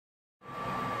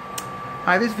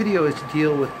Hi, this video is to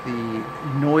deal with the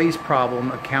noise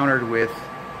problem encountered with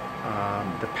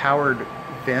the powered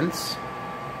vents.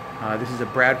 This is a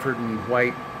Bradford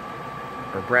White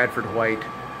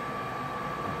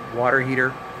water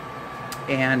heater,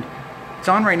 and it's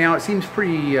on right now. It seems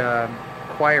pretty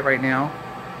quiet right now,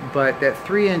 but that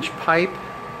 3-inch pipe,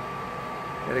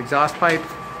 that exhaust pipe,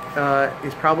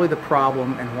 is probably the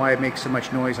problem and why it makes so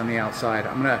much noise on the outside.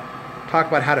 I'm going to talk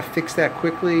about how to fix that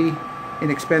quickly,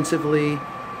 inexpensively,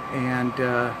 and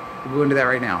we'll go into that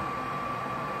right now.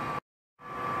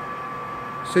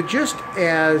 So just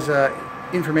as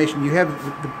information, you have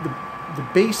the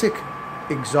basic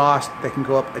exhaust that can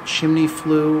go up a chimney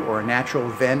flue or a natural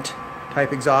vent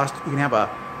type exhaust. You can have a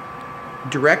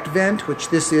direct vent, which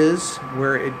this is,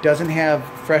 where it doesn't have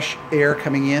fresh air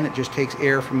coming in. It just takes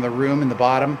air from the room in the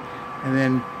bottom and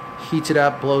then heats it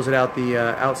up, blows it out the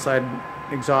outside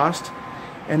exhaust.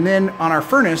 And then on our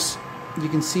furnace, you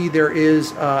can see there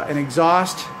is an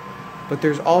exhaust, but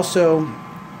there's also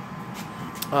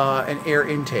an air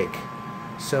intake.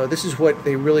 So this is what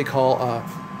they really call a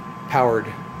powered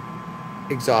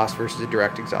exhaust versus a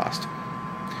direct exhaust.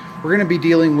 We're going to be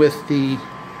dealing with the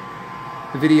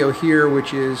video here,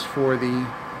 which is for the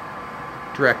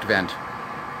direct vent.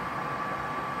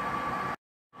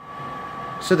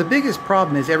 So the biggest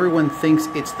problem is everyone thinks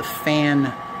it's the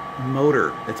fan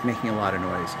motor that's making a lot of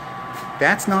noise.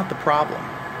 That's not the problem.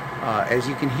 As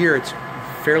you can hear, it's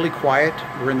fairly quiet.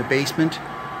 We're in the basement.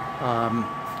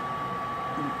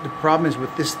 The problem is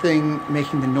with this thing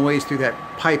making the noise through that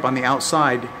pipe on the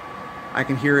outside. I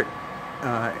can hear it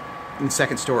in the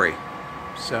second story.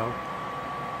 So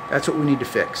that's what we need to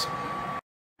fix.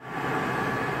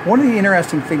 One of the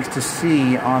interesting things to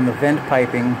see on the vent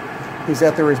piping is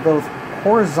that there is both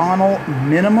horizontal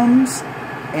minimums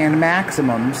and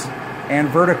maximums and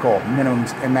vertical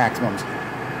minimums and maximums.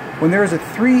 When there is a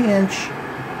 3-inch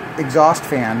exhaust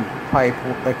fan pipe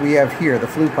like we have here, the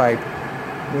flue pipe,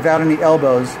 without any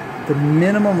elbows, the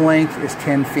minimum length is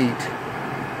 10 feet.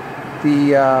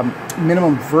 The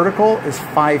minimum vertical is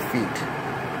 5 feet.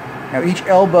 Now each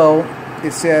elbow,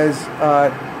 it says,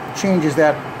 changes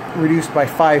that, reduced by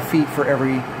 5 feet for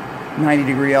every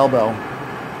 90-degree elbow.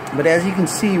 But as you can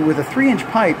see, with a 3-inch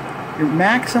pipe, your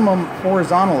maximum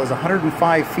horizontal is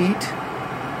 105 feet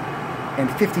and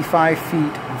 55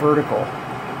 feet vertical.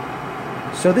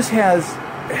 So this has,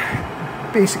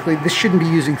 basically, this shouldn't be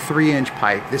using 3-inch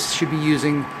pipe. This should be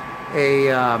using a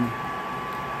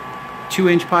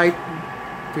 2-inch pipe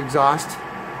to exhaust,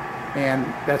 and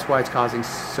that's why it's causing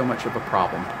so much of a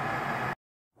problem.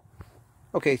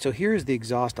 Okay, so here's the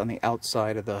exhaust on the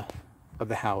outside of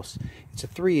the house. It's a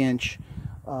 3-inch.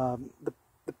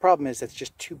 The problem is that's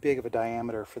just too big of a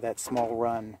diameter for that small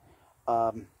run.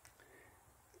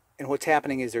 And what's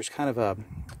happening is there's kind of a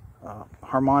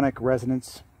harmonic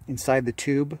resonance inside the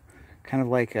tube, kind of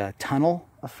like a tunnel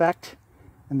effect,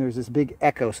 and there's this big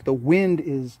echo. So the wind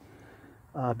is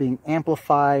being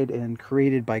amplified and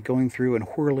created by going through and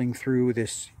whirling through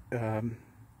this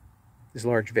this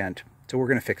large vent. So we're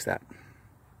going to fix that.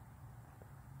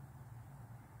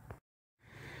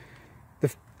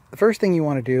 The first thing you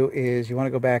want to do is you want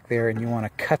to go back there and you want to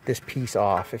cut this piece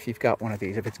off if you've got one of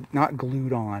these. If it's not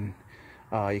glued on,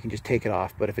 you can just take it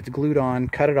off. But if it's glued on,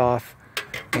 cut it off,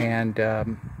 and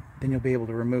then you'll be able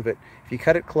to remove it. If you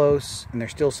cut it close and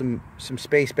there's still some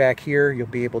space back here, you'll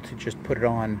be able to just put it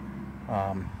on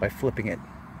by flipping it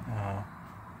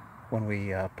when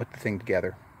we put the thing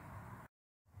together.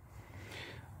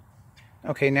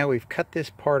 Okay, now we've cut this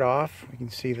part off. You can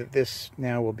see that this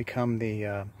now will become the,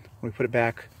 when we put it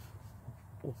back,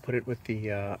 we'll put it with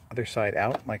the other side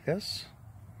out like this,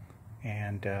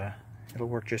 and it'll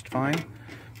work just fine.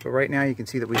 But right now you can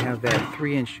see that we have that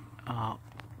 3-inch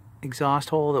exhaust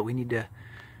hole that we need to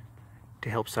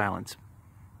help silence.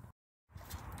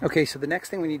 Okay, so the next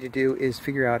thing we need to do is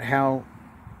figure out how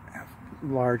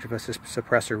large of a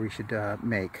suppressor we should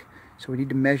make. So we need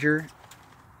to measure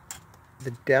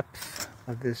the depth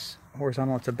of this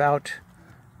horizontal. It's about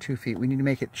 2 feet. We need to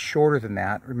make it shorter than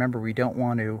that. Remember, we don't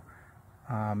want to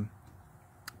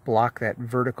block that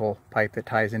vertical pipe that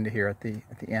ties into here at the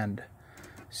end.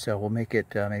 So we'll make it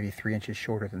maybe 3 inches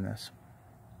shorter than this.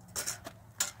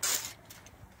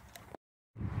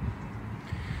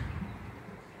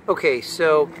 Okay,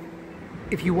 so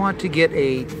if you want to get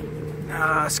a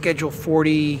Schedule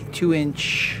 40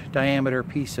 2-inch diameter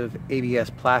piece of ABS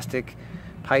plastic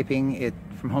piping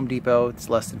from Home Depot, it's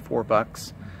less than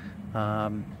 $4.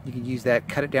 You can use that,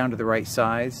 cut it down to the right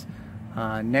size.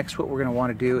 Next, what we're going to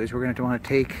want to do is we're going to want to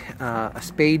take a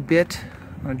spade bit,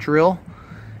 a drill,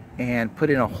 and put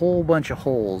in a whole bunch of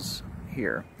holes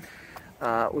here.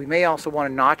 We may also want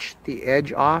to notch the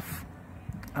edge off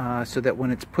so that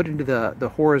when it's put into the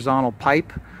horizontal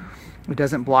pipe, it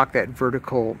doesn't block that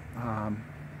vertical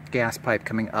gas pipe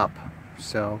coming up.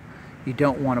 So you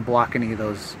don't want to block any of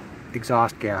those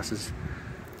exhaust gases.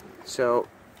 So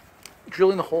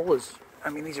drilling the hole is, I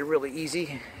mean, these are really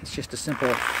easy. It's just a simple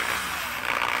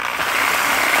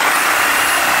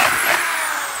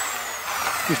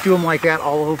just do them like that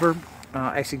all over.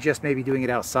 I suggest maybe doing it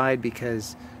outside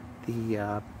because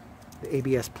the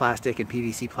ABS plastic and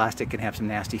PVC plastic can have some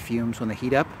nasty fumes when they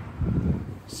heat up.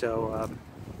 So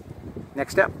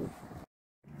next step.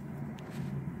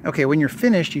 Okay, when you're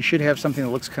finished, you should have something that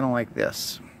looks kind of like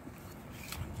this.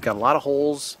 Got a lot of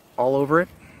holes all over it.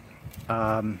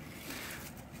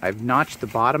 I've notched the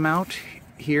bottom out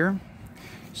here.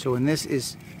 So when this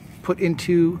is put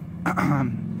into,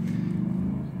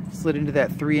 slid into that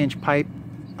 3-inch pipe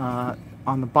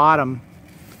on the bottom,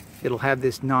 it'll have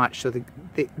this notch so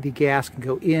the gas can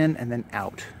go in and then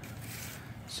out.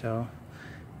 So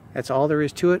that's all there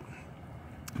is to it.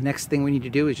 Next thing we need to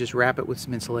do is just wrap it with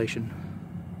some insulation.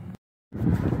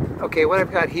 Okay, what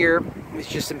I've got here is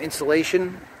just some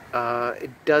insulation.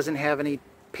 It doesn't have any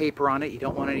paper on it. You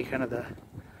don't want any kind of the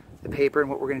paper, and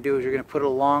what we're going to do is we're going to put it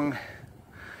along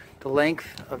the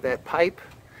length of that pipe,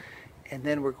 and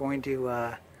then we're going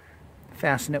to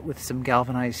fasten it with some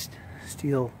galvanized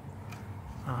steel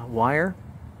wire,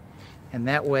 and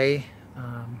that way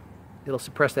it'll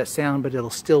suppress that sound, but it'll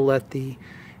still let the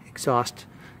exhaust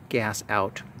gas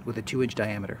out with a 2-inch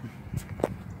diameter.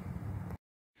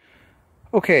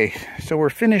 Okay, so we're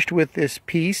finished with this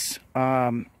piece.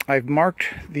 I've marked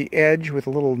the edge with a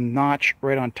little notch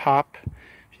right on top,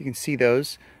 if you can see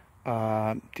those,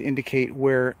 to indicate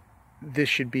where this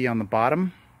should be on the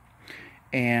bottom.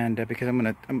 And because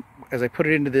as I put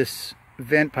it into this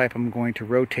vent pipe, I'm going to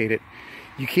rotate it.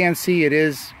 You can see it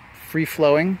is free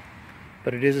flowing,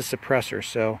 but it is a suppressor.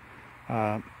 So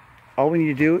all we need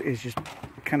to do is just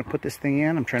kind of put this thing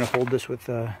in. I'm trying to hold this with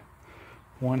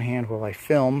one hand while I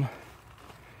film.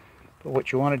 But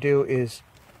what you want to do is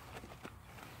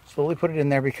slowly put it in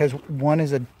there, because one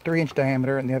is a 3-inch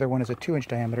diameter and the other one is a 2-inch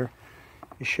diameter.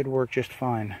 It should work just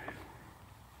fine.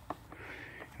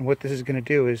 And what this is going to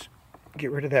do is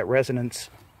get rid of that resonance.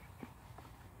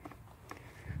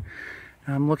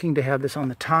 I'm looking to have this on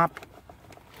the top.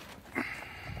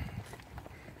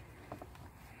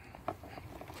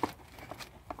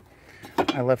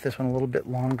 I left this one a little bit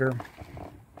longer.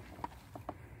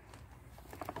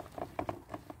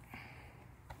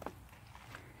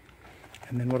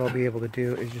 And then what I'll be able to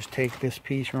do is just take this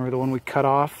piece, remember the one we cut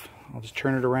off? I'll just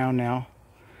turn it around now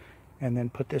and then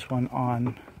put this one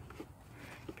on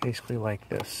basically like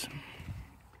this.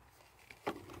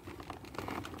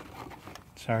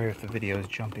 Sorry if the video is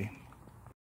jumpy.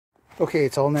 Okay,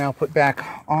 it's all now put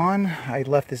back on. I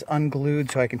left this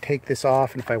unglued so I can take this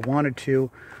off, and if I wanted to,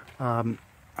 I'll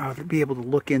be able to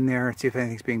look in there and see if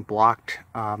anything's being blocked.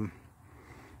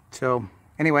 So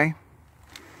anyway,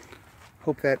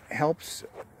 hope that helps.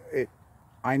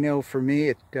 I know for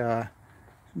me,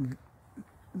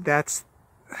 that's,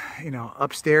 you know,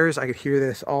 upstairs I could hear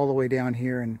this all the way down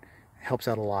here, and it helps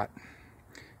out a lot.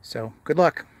 So good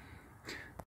luck.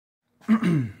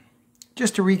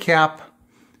 Just to recap,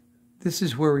 this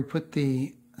is where we put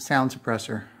the sound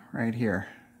suppressor right here.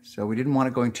 So we didn't want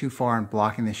it going too far and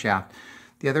blocking the shaft.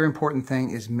 The other important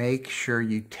thing is make sure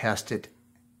you test it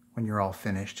when you're all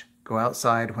finished. Go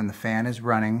outside when the fan is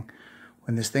running.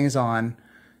 When this thing is on,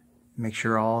 make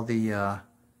sure all the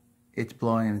it's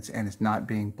blowing and it's not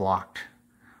being blocked.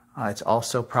 It's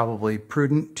also probably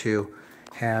prudent to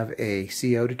have a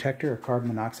CO detector, a carbon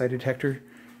monoxide detector,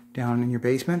 down in your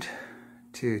basement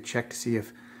to check to see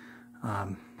if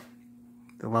the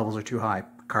levels are too high.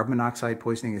 Carbon monoxide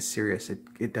poisoning is serious.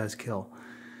 It does kill.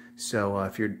 So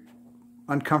if you're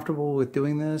uncomfortable with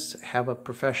doing this, have a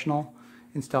professional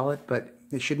install it, but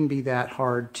it shouldn't be that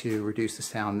hard to reduce the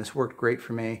sound. This worked great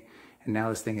for me, and now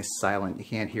this thing is silent. You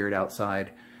can't hear it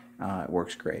outside. It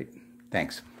works great.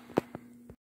 Thanks.